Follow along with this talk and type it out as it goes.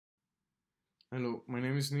Hello, my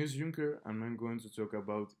name is Nils Juncker and I'm going to talk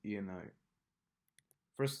about ENI.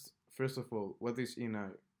 First of all, what is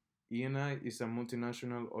ENI? ENI is a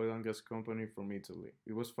multinational oil and gas company from Italy.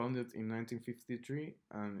 It was founded in 1953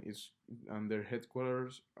 and their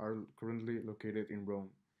headquarters are currently located in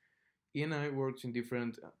Rome. ENI works in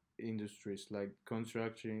different industries like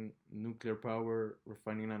construction, nuclear power,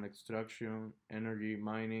 refining and extraction, energy,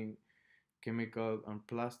 mining, chemical and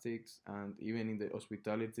plastics, and even in the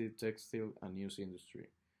hospitality, textile, and news industry.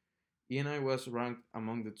 ENI was ranked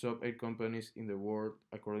among the top 8 companies in the world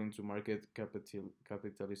according to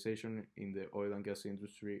capitalization in the oil and gas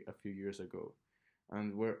industry a few years ago,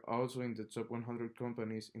 and were also in the top 100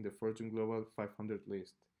 companies in the Fortune Global 500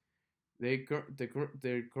 list. Their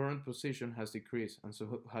current position has decreased, and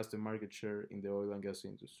so has the market share in the oil and gas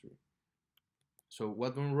industry. So,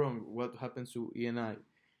 what went wrong? What happened to ENI?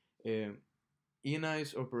 Um,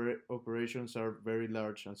 ENI's operations are very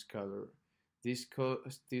large and scattered. This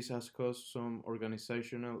has caused some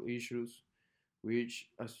organizational issues, which,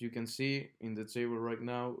 as you can see in the table right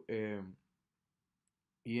now,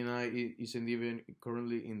 ENI isn't even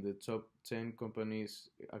currently in the top 10 companies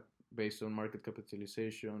based on market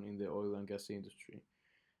capitalization in the oil and gas industry.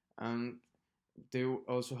 And they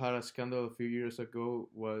also had a scandal a few years ago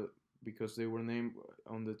because they were named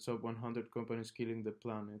on the top 100 companies killing the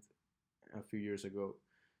planet a few years ago.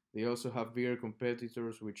 They also have bigger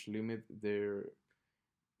competitors which limit their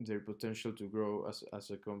potential to grow as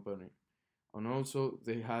a company. And also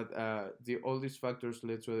they had all these factors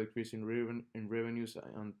led to a decrease in revenues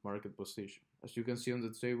and market position. As you can see on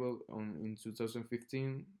the table, in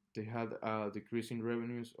 2015 they had a decrease in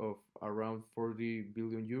revenues of around 40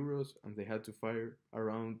 billion euros, and they had to fire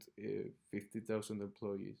around 50,000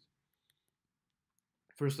 employees.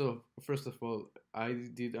 First of all, I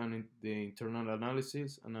did the internal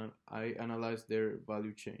analysis and I analyzed their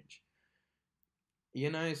value change.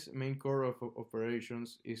 ENI's main core of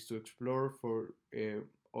operations is to explore for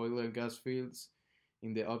oil and gas fields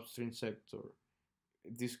in the upstream sector.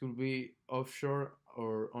 This could be offshore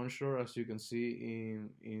or onshore, as you can see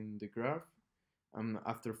in the graph.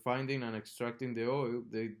 After finding and extracting the oil,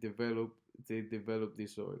 they develop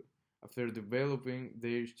this oil. After developing,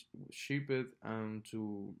 they ship it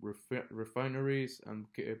to refineries and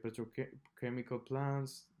petrochemical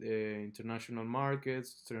plants, international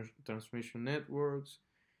markets, transmission networks,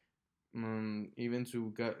 even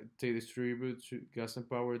they distribute gas and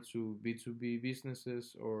power to B2B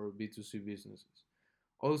businesses or B2C businesses.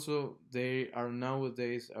 Also, they are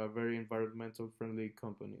nowadays a very environmental friendly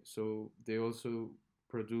company, so they also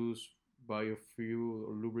produce biofuel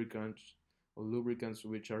or lubricants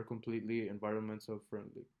which are completely environmental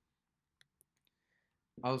friendly.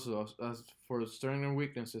 Also, as for strengths and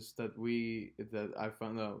weaknesses that I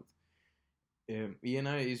found out,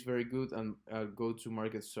 ENI is very good at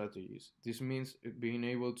go-to-market strategies. This means being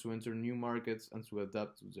able to enter new markets and to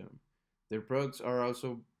adapt to them. Their products are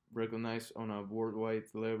also recognized on a worldwide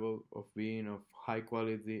level of being of high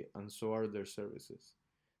quality, and so are their services.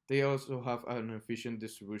 They also have an efficient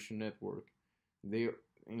distribution network. They,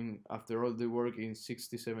 after all, they work in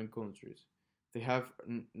 67 countries. They have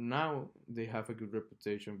a good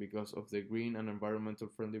reputation because of the green and environmental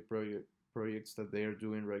friendly projects that they are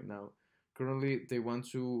doing right now. Currently, they want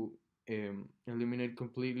to eliminate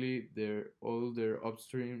completely all their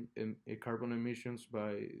upstream carbon emissions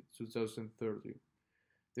by 2030.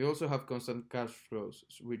 They also have constant cash flows,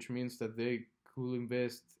 which means that they could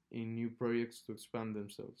invest in new projects to expand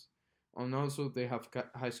themselves. And also, they have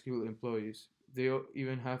high-skilled employees. They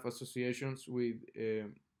even have associations with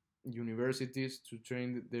universities to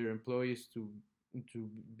train their employees to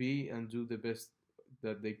be and do the best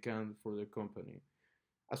that they can for the company.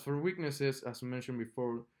 As for weaknesses, as mentioned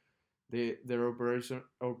before, their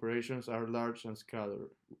operations are large and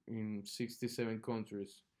scattered in 67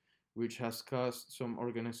 countries, which has caused some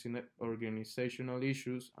organizational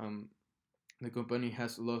issues, and the company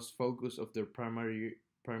has lost focus of their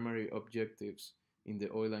primary objectives in the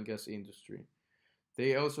oil and gas industry.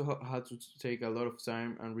 They also had to take a lot of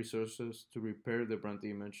time and resources to repair the brand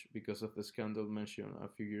image because of the scandal mentioned a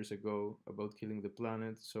few years ago about killing the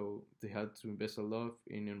planet. So they had to invest a lot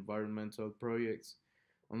in environmental projects,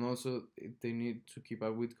 and also they need to keep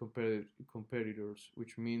up with competitors,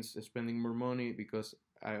 which means spending more money because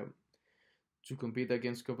to compete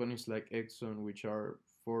against companies like Exxon, which are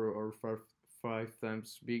 4 or 5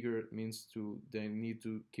 times bigger, means they need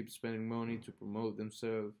to keep spending money to promote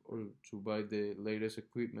themselves or to buy the latest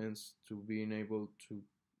equipments to being able to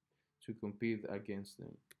compete against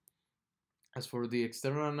them. As for the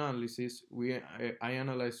external analysis, I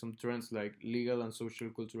analyzed some trends like legal and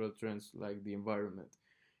social cultural trends like the environment.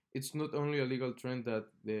 It's not only a legal trend that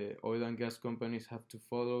the oil and gas companies have to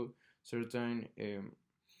follow certain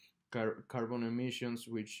carbon emissions,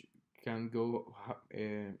 which can go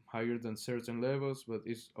higher than certain levels, but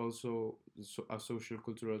it's also a social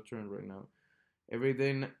cultural trend right now. Every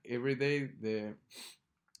day the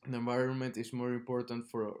environment is more important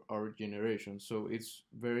for our generation. So it's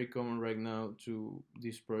very common right now to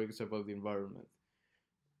these projects about the environment.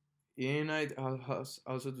 ENI has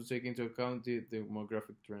also to take into account the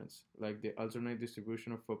demographic trends, like the alternate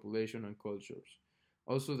distribution of population and cultures.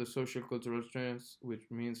 Also, the social cultural trends, which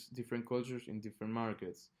means different cultures in different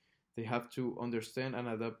markets. They have to understand and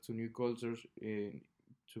adapt to new cultures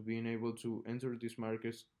to being able to enter these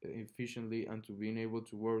markets efficiently and to being able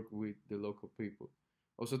to work with the local people.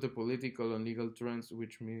 Also, the political and legal trends,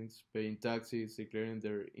 which means paying taxes, declaring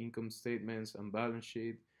their income statements and balance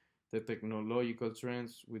sheet, the technological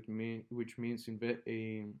trends, which means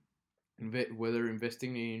whether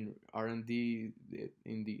investing in R&D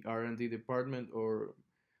in the R&D department or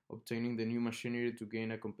obtaining the new machinery to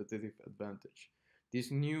gain a competitive advantage.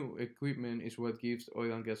 This new equipment is what gives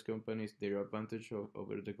oil and gas companies their advantage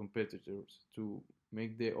over the competitors to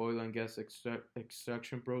make the oil and gas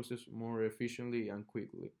extraction process more efficiently and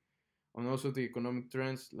quickly. And also the economic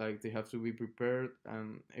trends, like they have to be prepared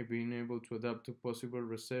and being able to adapt to possible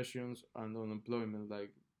recessions and unemployment,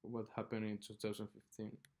 like what happened in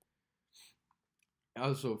 2015.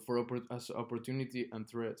 Also, as opportunity and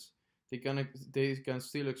threats, they can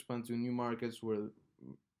still expand to new markets where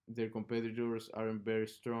their competitors aren't very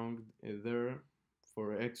strong there.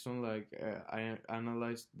 For Exxon, like I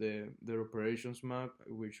analyzed their operations map,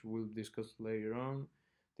 which we'll discuss later on.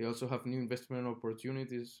 They also have new investment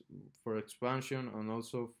opportunities for expansion and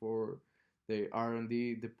also for the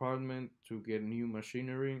R&D department to get new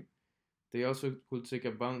machinery. They also could take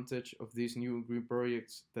advantage of these new green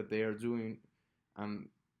projects that they are doing and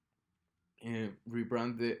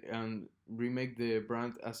rebrand and remake the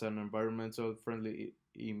brand as an environmental friendly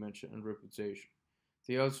image and reputation.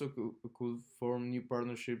 They also could form new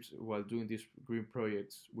partnerships while doing these green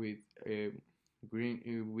projects with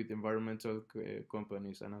with environmental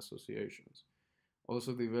companies and associations.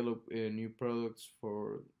 Also develop new products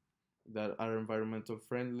for that are environmental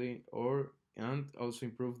friendly or and also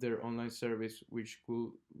improve their online service which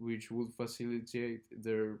would facilitate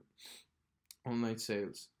their online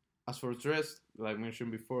sales. As for threats, like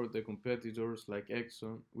mentioned before, the competitors like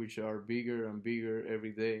Exxon, which are bigger and bigger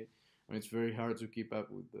every day, and it's very hard to keep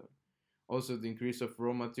up with them. Also, the increase of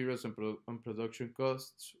raw materials and production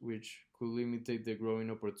costs, which could limit the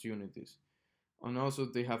growing opportunities. And also,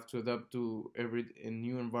 they have to adapt to every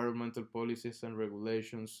new environmental policies and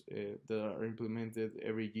regulations that are implemented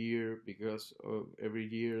every year because every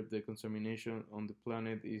year the contamination on the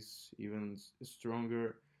planet is even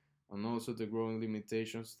stronger, and also the growing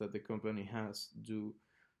limitations that the company has due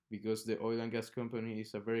because the oil and gas company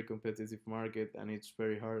is a very competitive market and it's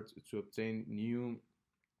very hard to obtain new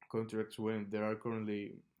contracts when there are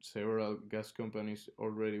currently several gas companies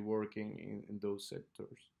already working in those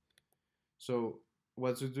sectors. So,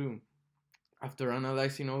 what to do? After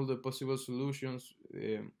analyzing all the possible solutions,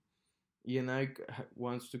 ENI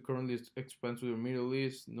wants to currently expand to the Middle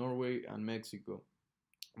East, Norway, and Mexico.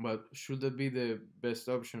 But should that be the best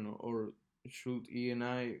option, or should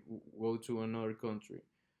ENI go to another country?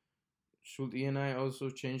 Should ENI also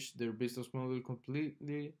change their business model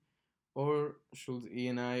completely, or should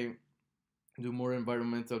ENI do more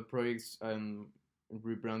environmental projects and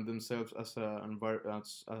rebrand themselves as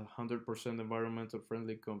as 100% environmental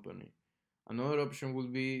friendly company? Another option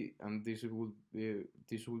would be, and this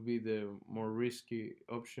would be the more risky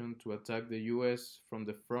option, to attack the U.S. from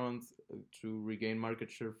the front to regain market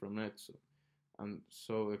share from Exxon, and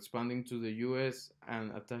so expanding to the U.S.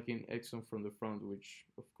 and attacking Exxon from the front, which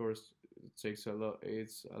of course takes a lot.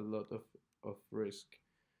 It's a lot of risk.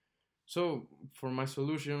 So for my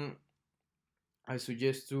solution, I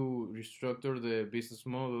suggest to restructure the business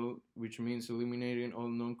model, which means eliminating all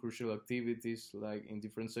non-crucial activities like in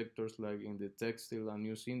different sectors, like in the textile and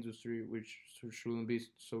news industry, which shouldn't be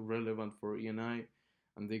so relevant for ENI,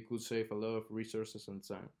 and they could save a lot of resources and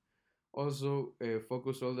time. Also,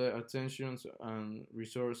 focus all the attentions and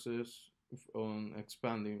resources on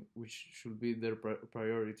expanding, which should be their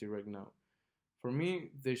priority right now. For me,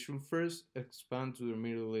 they should first expand to the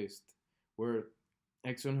Middle East, where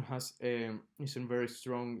Exxon isn't very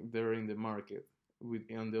strong there in the market,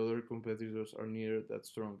 and the other competitors are neither that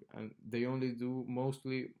strong, and they only do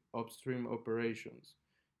mostly upstream operations.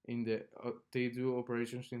 They do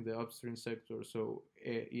operations in the upstream sector, so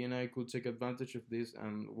ENI could take advantage of this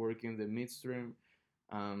and work in the midstream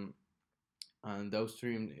um, and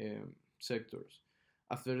downstream sectors.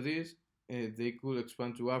 After this, they could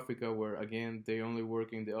expand to Africa, where again they only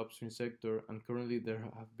work in the upstream sector, and currently there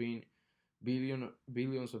have been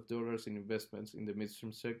billions of dollars in investments in the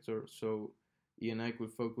midstream sector. So E&I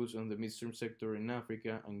could focus on the midstream sector in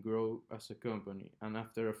Africa and grow as a company. And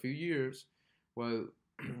after a few years, while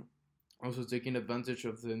also taking advantage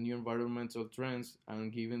of the new environmental trends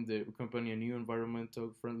and giving the company a new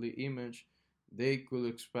environmental friendly image, they could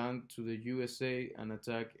expand to the USA and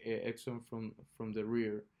attack Exxon from the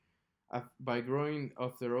rear. By growing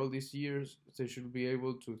after all these years, they should be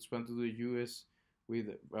able to expand to the US with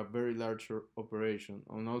a very large operation.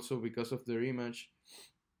 And also because of their image,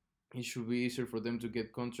 it should be easier for them to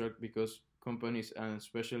get contract because companies and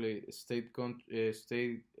especially the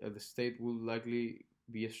state will likely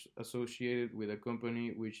be associated with a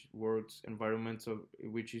company which is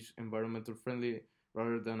environmental friendly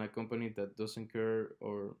rather than a company that doesn't care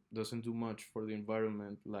or doesn't do much for the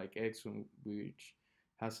environment like Exxon, which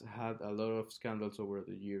has had a lot of scandals over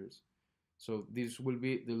the years. So this will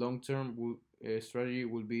be the long term strategy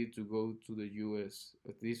will be to go to the US.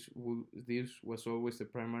 This was always the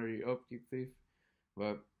primary objective,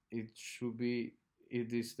 but it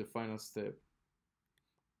is the final step.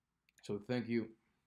 So thank you.